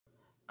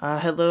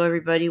Hello,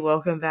 everybody.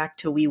 Welcome back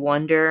to We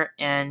Wonder.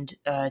 And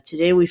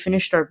today we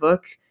finished our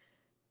book,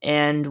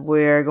 and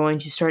we're going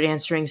to start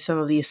answering some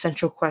of the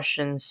essential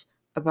questions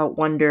about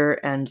Wonder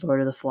and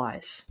Lord of the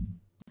Flies.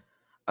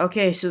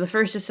 Okay, so the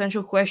first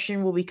essential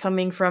question will be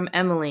coming from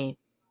Emily.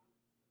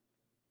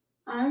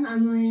 I'm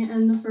Emily,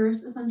 and the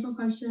first essential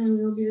question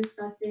we will be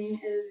discussing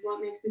is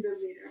what makes a good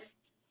leader.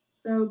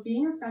 So,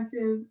 being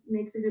effective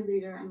makes a good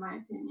leader, in my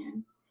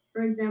opinion.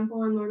 For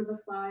example, in Lord of the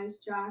Flies,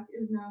 Jack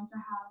is known to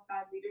have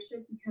bad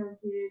leadership because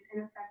he is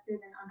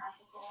ineffective and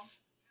unethical.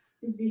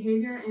 His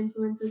behavior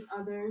influences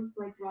others,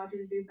 like Roger,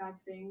 to do bad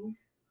things.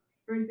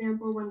 For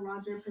example, when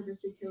Roger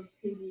purposely kills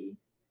Piggy,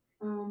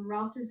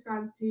 Ralph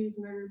describes Piggy's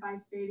murder by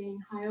stating,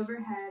 "High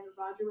overhead,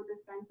 Roger, with a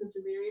sense of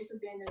delirious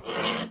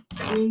abandonment,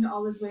 leaned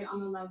all his weight on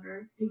the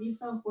lever. Piggy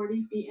fell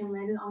 40 feet and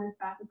landed on his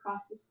back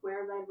across the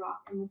square red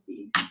rock in the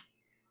sea."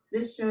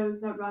 This shows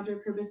that Roger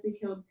purposely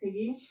killed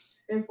Piggy,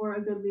 therefore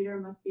a good leader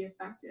must be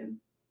effective.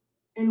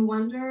 In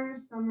Wonder,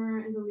 Summer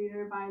is a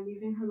leader by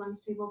leaving her lunch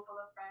table full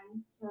of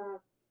friends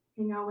to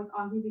hang out with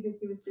Augie because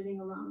he was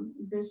sitting alone.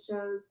 This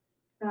shows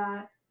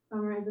that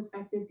Summer is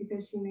effective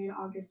because she made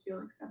August feel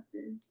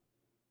accepted.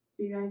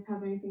 Do you guys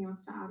have anything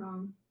else to add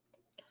on?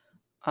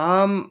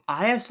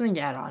 I have something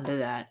to add on to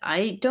that.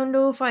 I don't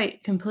know if I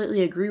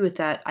completely agree with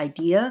that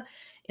idea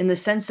in the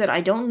sense that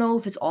I don't know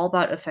if it's all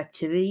about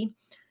effectivity.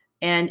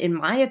 And in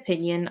my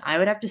opinion, I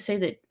would have to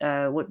say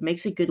that what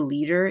makes a good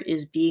leader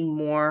is being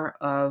more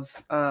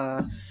of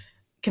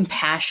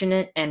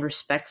compassionate and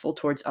respectful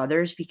towards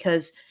others.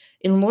 Because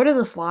in Lord of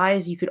the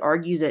Flies, you could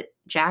argue that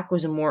Jack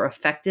was a more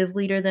effective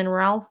leader than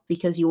Ralph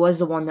because he was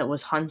the one that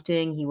was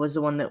hunting, he was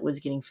the one that was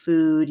getting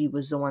food, he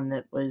was the one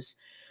that was,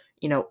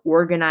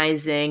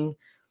 organizing.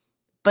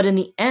 But in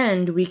the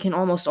end, we can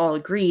almost all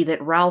agree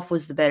that Ralph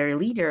was the better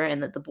leader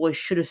and that the boys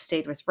should have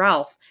stayed with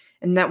Ralph.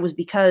 And that was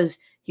because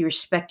he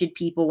respected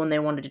people when they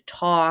wanted to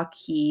talk,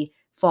 he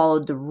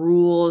followed the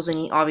rules, and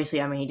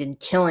he didn't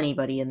kill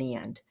anybody in the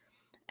end.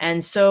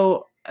 And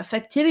so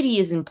effectivity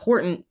is an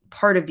important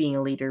part of being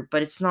a leader,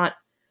 but it's not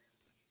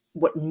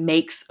what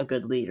makes a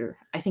good leader.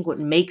 I think what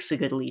makes a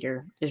good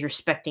leader is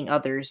respecting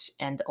others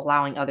and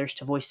allowing others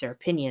to voice their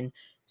opinion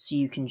so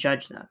you can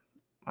judge them.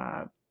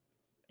 Uh,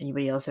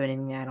 Anybody else have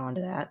anything to add on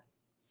to that?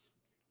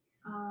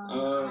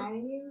 Oh,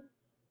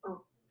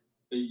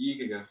 you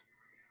could go.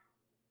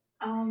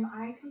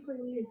 I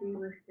completely agree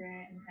with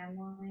Grant and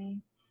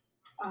Emily.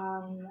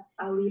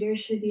 A leader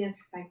should be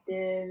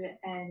effective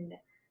and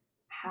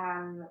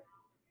have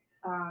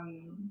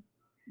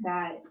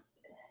that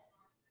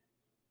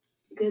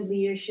good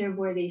leadership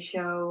where they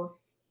show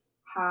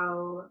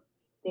how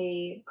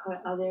they put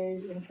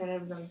others in front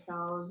of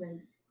themselves and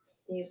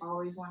they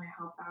always want to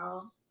help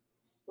out.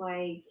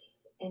 Like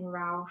in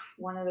Ralph,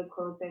 one of the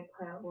quotes I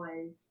put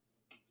was,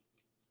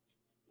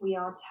 "We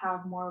ought to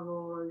have more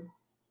rules,"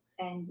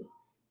 and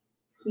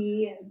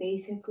he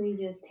basically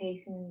just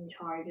takes in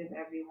charge of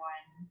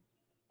everyone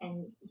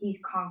and he's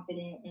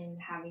confident in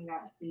having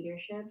that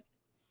leadership.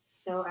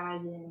 So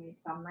as in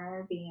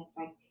Summer being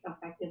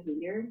effective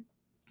leader,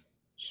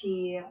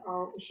 she's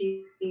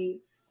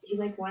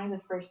like one of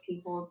the first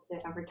people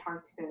to ever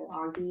talk to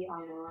Augie,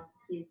 although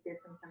he's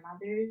different from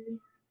others,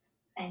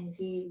 and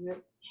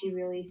she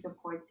really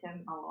supports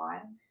him a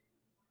lot.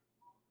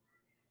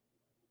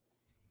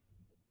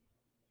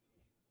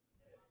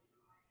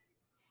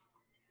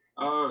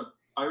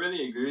 I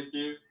really agree with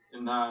you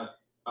in that.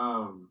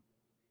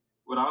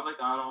 What I would like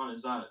to add on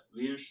is that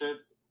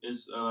leadership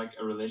is like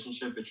a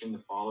relationship between the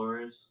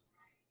followers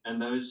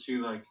and those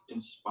who like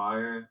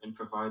inspire and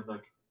provide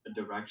like a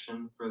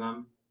direction for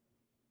them,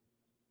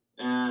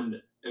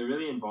 and it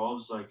really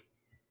involves like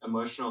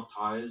emotional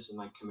ties and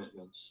like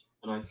commitments.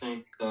 And I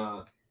think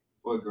that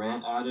what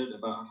Grant added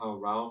about how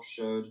Ralph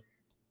showed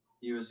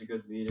he was a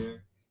good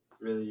leader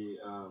really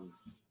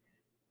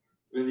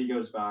really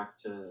goes back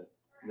to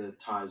the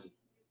ties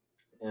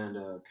and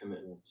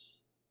commitments.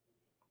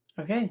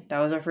 Okay, that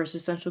was our first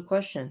essential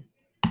question.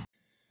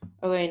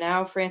 Okay,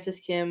 now Francis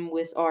Kim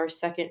with our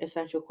second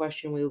essential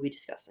question we will be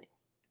discussing.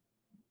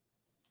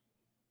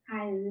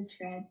 Hi, this is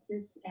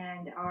Francis,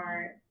 and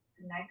our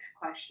next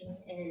question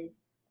is,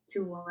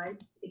 to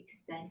what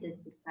extent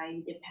does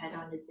society depend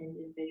on its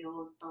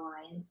individual's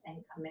alliance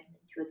and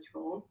commitment to its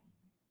roles?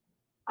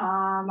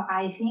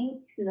 I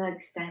think the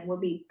extent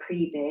would be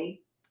pretty big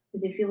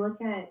because if you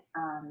look at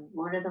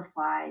Lord of the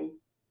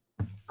Flies,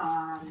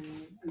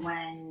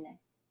 when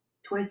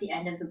towards the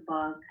end of the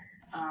book,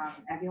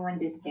 everyone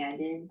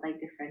disbanded, like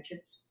the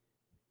friendships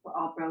were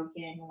all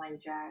broken when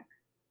Jack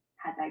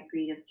had that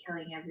greed of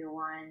killing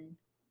everyone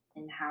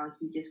and how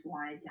he just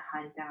wanted to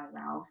hunt down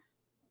Ralph.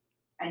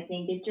 I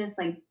think it just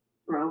like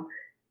broke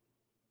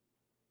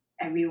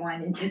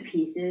everyone into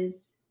pieces.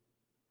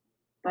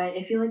 But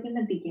if you look in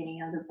the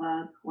beginning of the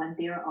book, when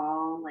they were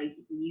all like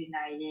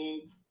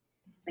united,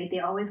 like they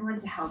always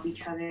wanted to help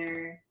each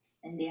other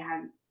and they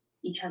have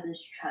each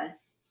other's trust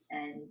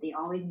and they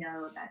always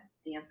know that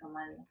they have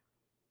someone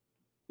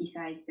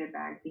besides their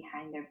back,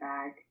 behind their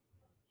back.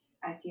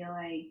 I feel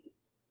like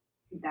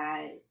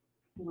that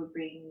would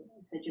bring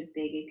such a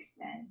big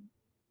extent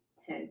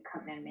to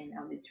commitment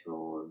of its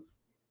rules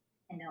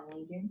and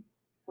allegiance.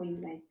 What do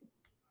you guys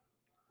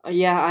think?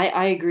 Yeah,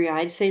 I agree.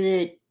 I'd say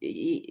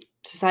that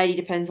society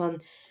depends on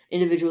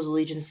individuals'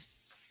 allegiance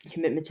and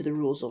commitment to the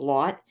rules a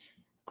lot.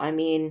 I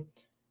mean,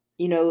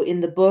 in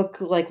the book,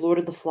 like Lord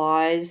of the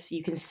Flies,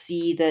 you can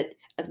see that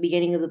at the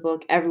beginning of the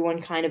book, everyone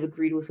kind of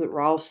agreed with what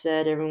Ralph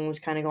said. Everyone was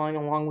kind of going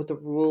along with the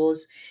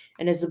rules.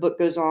 And as the book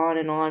goes on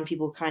and on,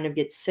 people kind of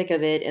get sick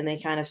of it and they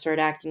kind of start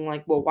acting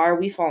like, well, why are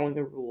we following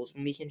the rules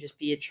when we can just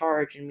be in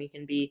charge and we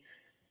can be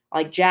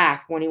like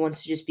Jack when he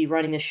wants to just be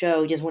running the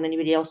show? He doesn't want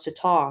anybody else to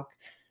talk.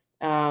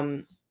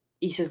 Um,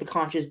 he says the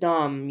conch is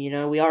dumb.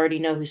 We already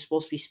know who's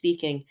supposed to be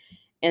speaking.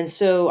 And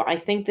so I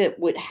think that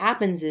what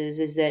happens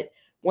is that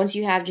once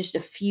you have just a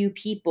few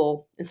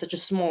people in such a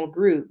small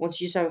group, once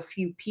you just have a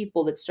few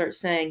people that start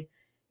saying,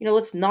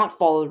 let's not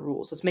follow the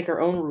rules, let's make our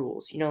own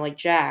rules, like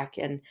Jack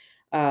and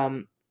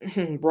um,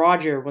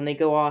 Roger when they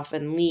go off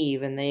and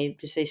leave and they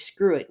just say,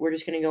 screw it, we're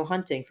just going to go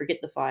hunting, forget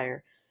the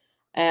fire.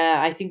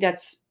 I think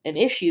that's an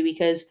issue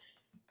because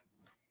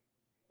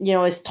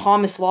as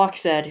Thomas Locke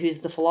said, who's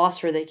the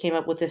philosopher that came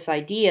up with this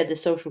idea, the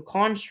social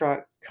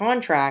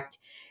contract,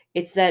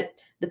 it's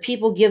that the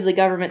people give the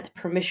government the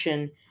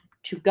permission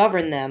to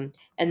govern them,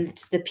 and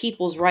it's the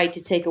people's right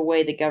to take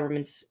away the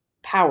government's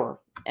power.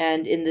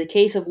 And in the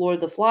case of Lord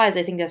of the Flies,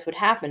 I think that's what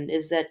happened,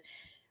 is that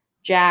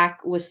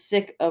Jack was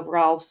sick of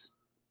Ralph's,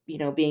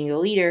 being the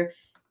leader,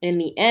 and in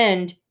the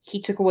end,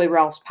 he took away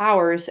Ralph's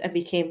powers and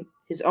became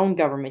his own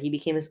government. He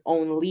became his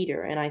own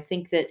leader, and I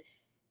think that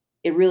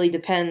it really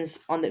depends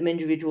on the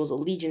individual's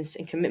allegiance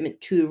and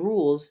commitment to the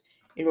rules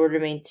in order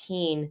to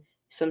maintain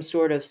some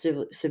sort of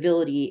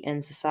civility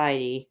in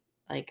society,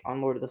 like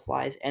on Lord of the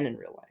Flies and in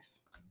real life.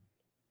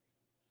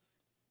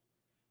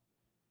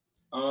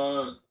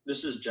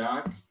 This is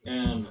Jack,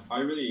 and I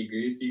really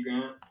agree with you,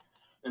 Grant,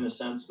 in the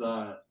sense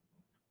that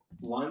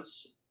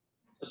once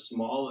a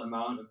small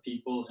amount of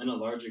people in a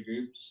larger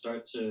group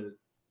start to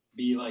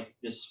be like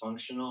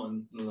dysfunctional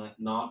and like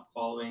not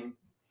following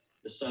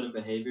the set of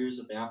behaviors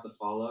that they have to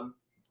follow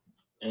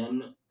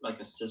in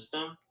like a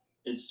system,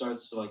 it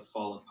starts to like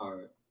fall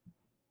apart.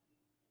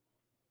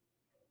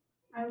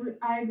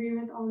 I agree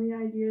with all the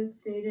ideas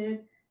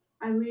stated.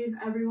 I believe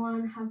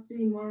everyone has to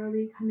be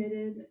morally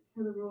committed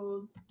to the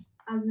rules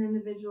as an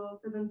individual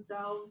for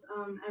themselves.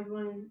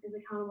 Everyone is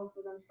accountable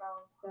for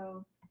themselves.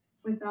 So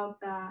without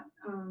that,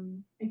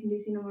 it can be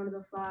seen in Lord of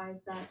the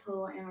Flies that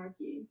total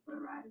anarchy would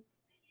arise.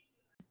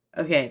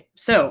 Okay,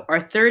 so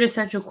our third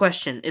essential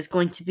question is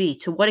going to be,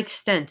 to what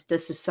extent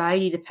does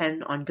society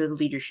depend on good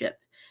leadership?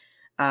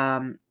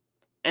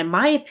 In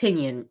my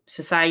opinion,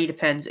 society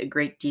depends a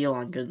great deal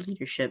on good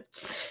leadership.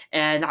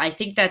 And I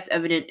think that's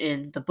evident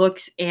in the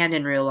books and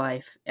in real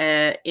life.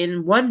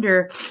 In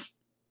Wonder,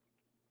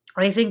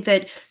 I think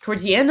that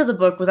towards the end of the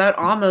book, without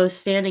Amos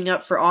standing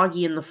up for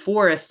Augie in the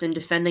forest and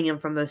defending him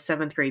from those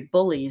seventh grade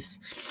bullies,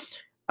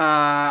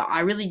 I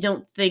really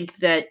don't think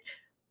that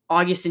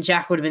August and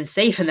Jack would have been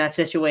safe in that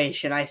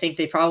situation. I think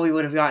they probably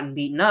would have gotten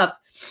beaten up.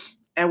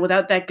 And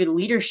without that good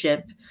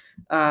leadership,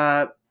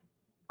 uh,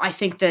 I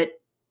think that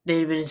they'd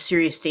have been in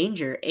serious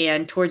danger.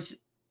 And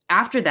towards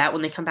after that,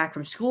 when they come back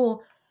from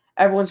school,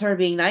 everyone started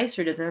being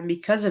nicer to them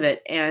because of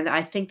it. And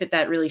I think that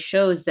that really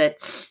shows that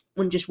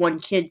when just one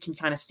kid can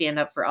kind of stand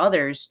up for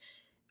others,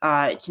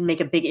 it can make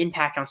a big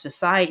impact on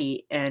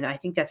society. And I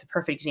think that's a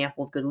perfect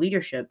example of good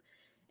leadership.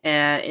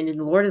 And in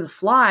The Lord of the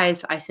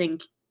Flies, I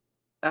think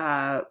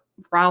uh,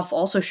 Ralph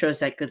also shows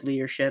that good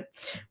leadership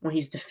when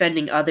he's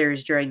defending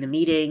others during the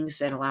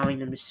meetings and allowing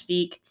them to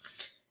speak.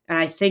 And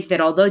I think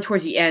that although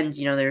towards the end,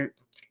 their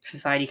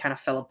society kind of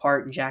fell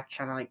apart and Jack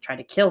kind of like tried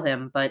to kill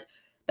him, but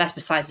that's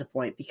besides the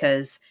point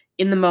because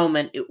in the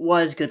moment it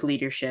was good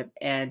leadership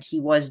and he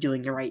was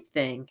doing the right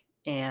thing.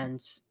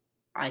 And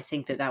I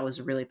think that that was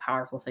a really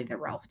powerful thing that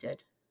Ralph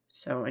did.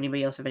 So,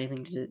 anybody else have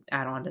anything to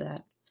add on to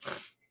that?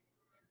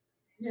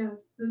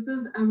 Yes, this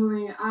is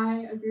Emily.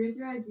 I agree with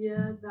your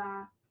idea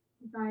that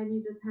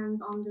society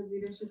depends on good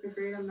leadership a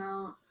great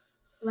amount.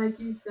 Like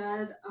you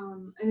said,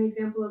 an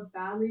example of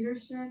bad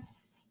leadership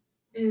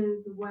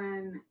is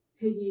when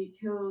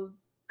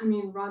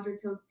Roger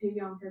kills Piggy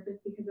on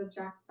purpose because of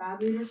Jack's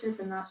bad leadership,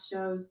 and that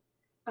shows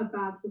a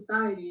bad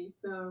society.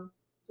 So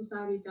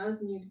society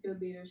does need good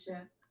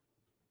leadership.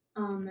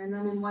 And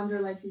then in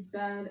Wonder, like you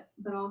said,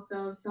 but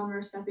also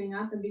Summer stepping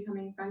up and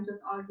becoming friends with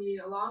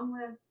Augie, along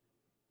with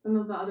some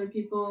of the other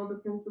people the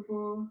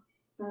principal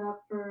set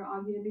up for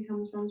Augie to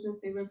become friends with,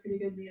 they were pretty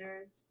good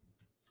leaders.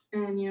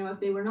 And if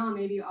they were not,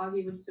 maybe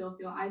Augie would still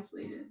feel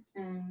isolated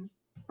and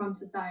from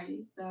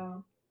society.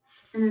 So,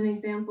 and an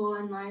example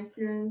in my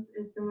experience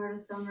is similar to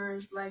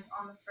Summer's. Like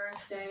on the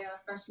first day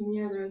of freshman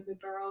year, there was a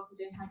girl who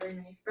didn't have very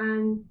many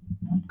friends.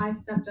 I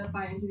stepped up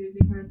by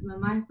introducing her to some of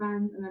my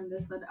friends, and then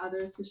this led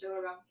others to show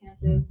her around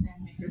campus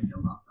and make her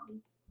feel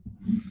welcome.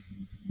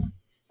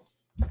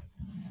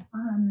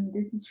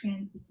 This is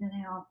Francis, and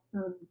I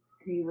also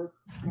agree with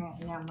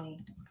Grant and Emily.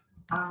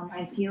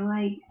 I feel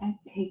like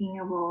taking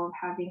a role of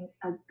having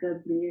a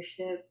good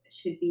leadership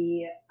should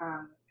be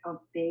a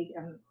big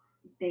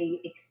big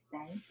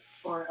extent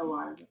or a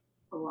lot.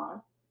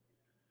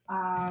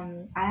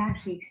 I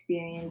actually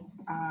experienced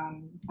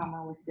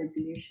someone with good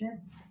leadership.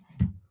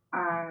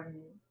 Um,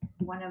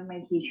 One of my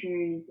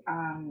teachers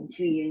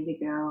 2 years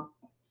ago,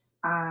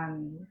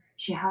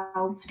 she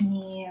helped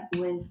me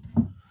with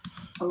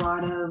a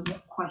lot of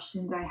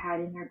questions I had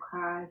in her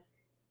class.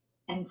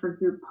 And for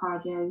group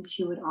projects,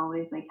 she would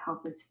always like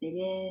help us fit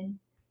in.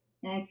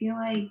 And I feel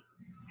like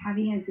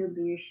having a good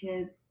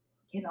leadership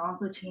can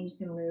also change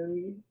the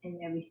mood in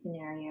every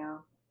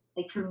scenario.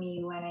 Like for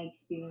me, when I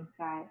experienced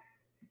that,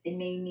 it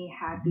made me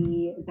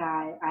happy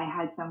that I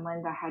had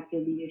someone that had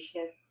good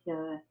leadership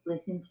to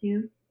listen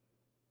to,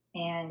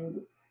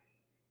 and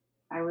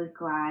I was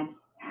glad.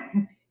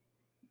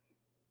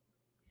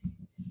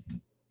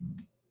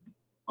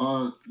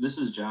 This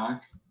is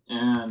Jack,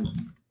 and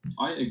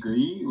I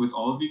agree with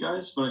all of you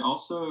guys, but I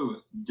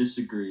also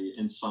disagree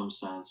in some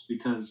sense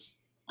because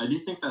I do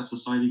think that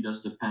society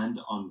does depend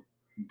on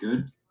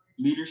good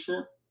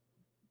leadership,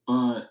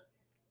 but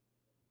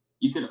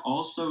you could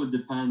also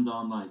depend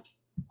on like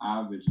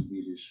average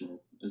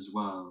leadership as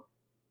well.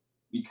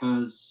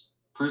 Because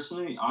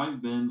personally,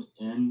 I've been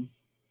in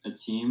a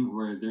team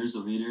where there's a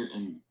leader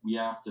and we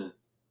have to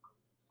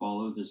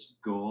follow this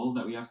goal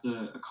that we have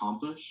to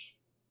accomplish,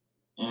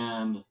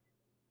 and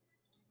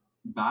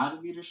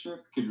bad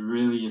leadership could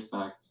really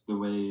affect the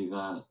way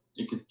that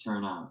it could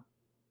turn out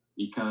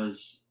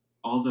because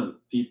all the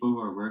people who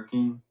are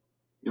working,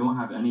 they won't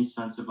have any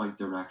sense of like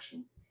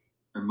direction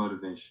or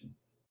motivation.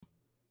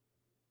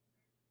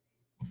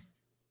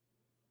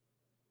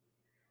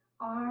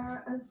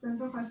 Our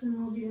essential question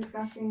we'll be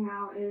discussing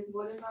now is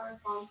what is our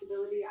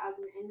responsibility as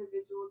an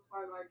individual to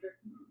our larger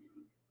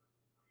community?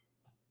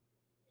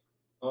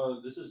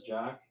 This is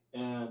Jack,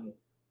 and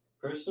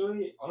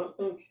personally, I don't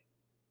think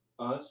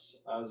us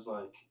as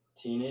like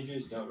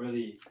teenagers don't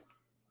really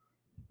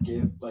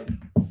give like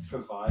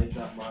provide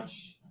that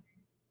much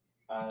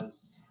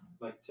as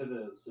like to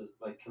the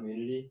like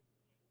community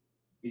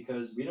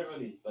because we don't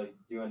really like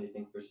do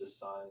anything for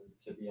society,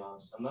 to be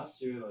honest, unless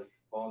you're like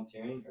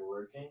volunteering or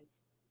working.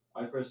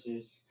 I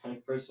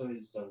personally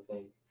just don't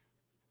think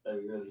that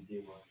we really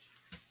do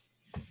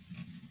much.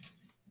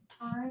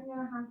 I'm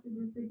gonna have to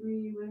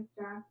disagree with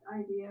Jack's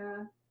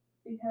idea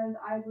because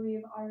I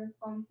believe our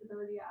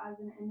responsibility as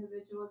an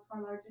individual to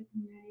our larger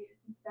community is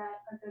to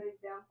set a good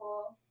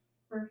example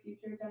for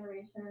future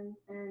generations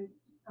and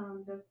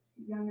just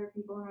younger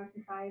people in our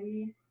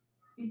society.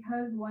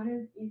 Because one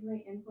is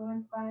easily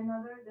influenced by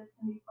another, this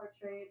can be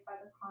portrayed by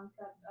the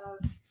concept of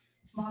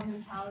mob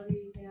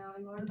mentality. You know,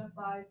 in Lord of the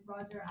Flies,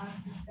 Roger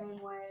acts the same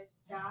way as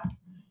Jack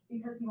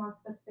because he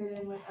wants to fit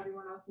in with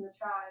everyone else in the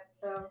tribe.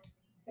 So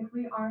if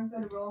we aren't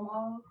good role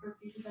models for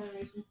future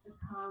generations to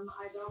come,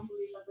 I don't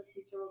believe that the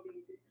future will be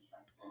too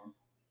successful.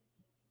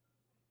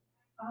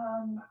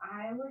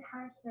 I would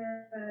have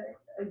to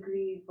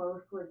agree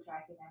both with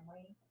Jack and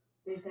Emily.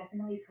 There's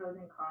definitely pros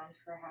and cons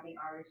for having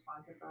our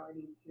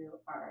responsibility to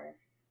our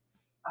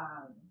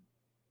um,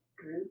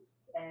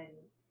 groups and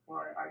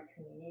for our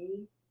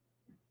community.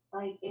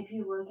 Like, if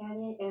you look at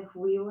it, if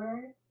we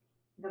were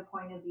the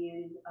point of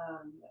views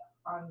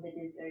on the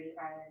deserted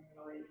island in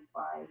order to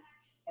fly,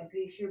 I'm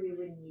pretty sure we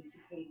would need to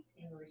take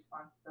in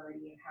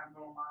responsibility and have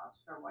role models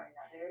for one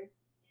another.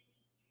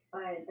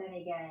 But then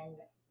again,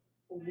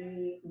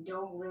 we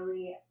don't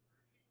really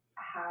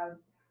have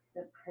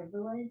the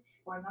privilege,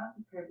 or not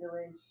the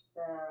privilege,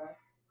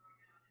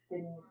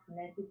 the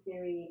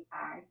necessary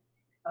act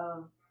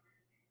of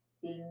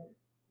being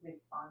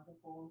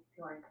responsible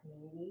to our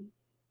community.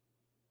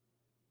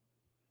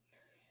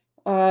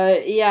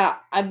 Yeah,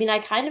 I mean, I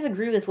kind of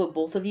agree with what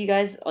both of you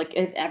guys, like,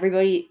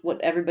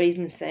 what everybody's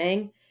been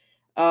saying,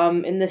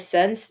 in the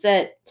sense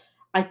that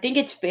I think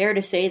it's fair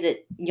to say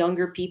that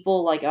younger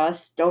people like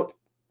us don't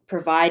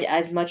provide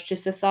as much to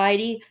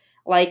society.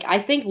 Like, I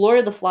think Lord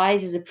of the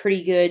Flies is a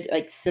pretty good,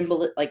 like,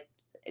 symbol, like,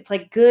 it's,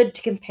 like, good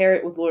to compare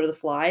it with Lord of the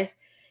Flies,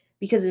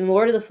 because in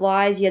Lord of the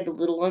Flies, you had the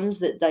little ones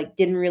that, like,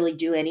 didn't really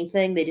do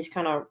anything. They just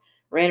kind of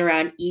ran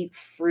around, eat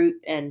fruit,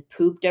 and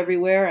pooped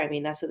everywhere. I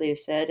mean, that's what they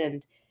said,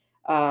 and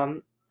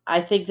um, I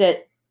think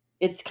that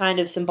it's kind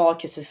of symbolic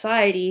to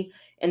society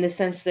in the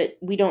sense that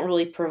we don't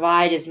really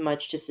provide as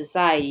much to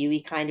society.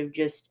 We kind of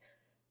just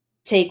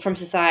take from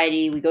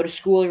society. We go to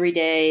school every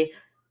day,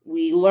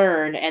 we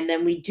learn, and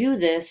then we do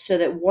this so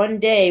that one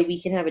day we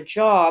can have a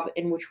job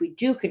in which we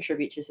do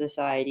contribute to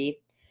society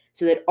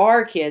so that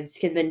our kids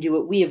can then do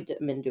what we have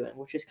been doing,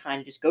 which is kind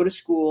of just go to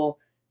school,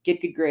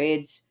 get good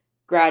grades,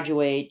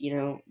 graduate,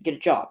 get a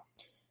job.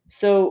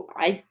 So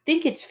I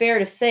think it's fair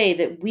to say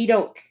that we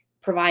don't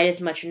provide as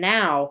much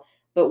now,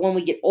 but when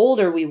we get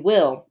older, we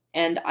will.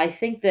 And I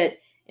think that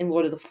in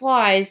Lord of the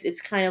Flies,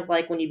 it's kind of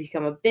like when you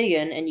become a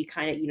biggin and you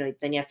kind of,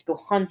 then you have to go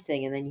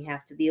hunting and then you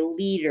have to be a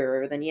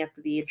leader, or then you have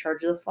to be in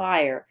charge of the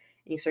fire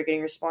and you start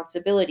getting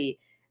responsibility.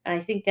 And I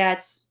think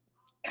that's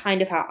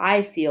kind of how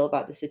I feel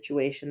about the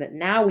situation, that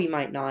now we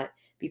might not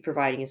be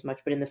providing as much,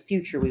 but in the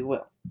future we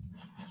will.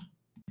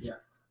 Yeah.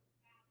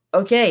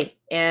 Okay,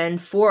 and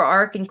for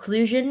our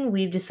conclusion,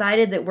 we've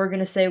decided that we're going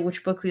to say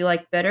which book we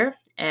like better,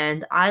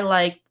 And I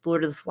liked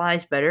Lord of the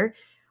Flies better.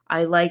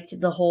 I liked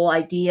the whole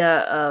idea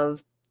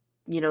of,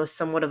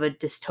 somewhat of a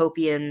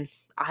dystopian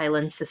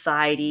island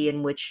society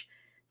in which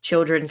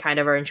children kind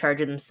of are in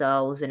charge of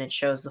themselves, and it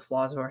shows the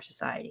flaws of our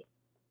society.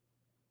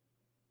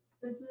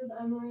 This is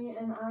Emily,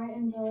 and I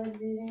enjoyed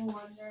reading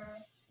Wonder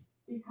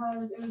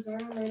because it was very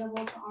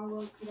relatable to our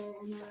world today,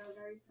 and there are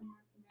very similar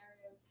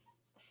scenarios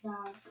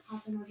that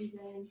happen every day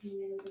and can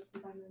be related to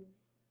by many.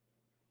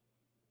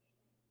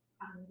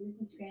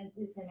 This is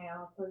Francis, and I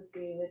also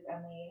agree with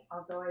Emily.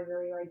 Although I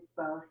really liked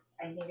both,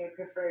 I think I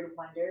preferred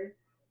Wonder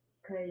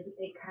because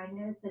it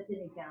kind of sets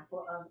an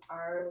example of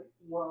our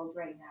world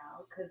right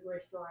now because we're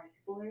still high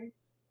schoolers,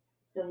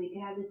 so we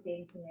can have the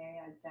same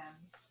scenario as them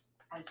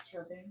as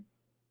children.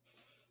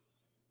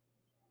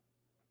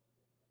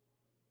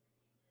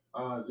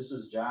 This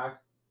is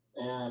Jack,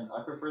 and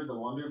I preferred the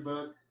Wonder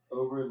Book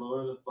over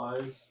Lord of the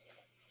Flies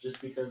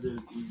just because it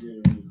was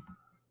easier to read.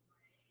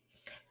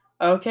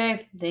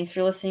 Okay, thanks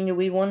for listening to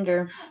We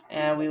Wonder,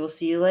 and we will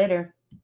see you later.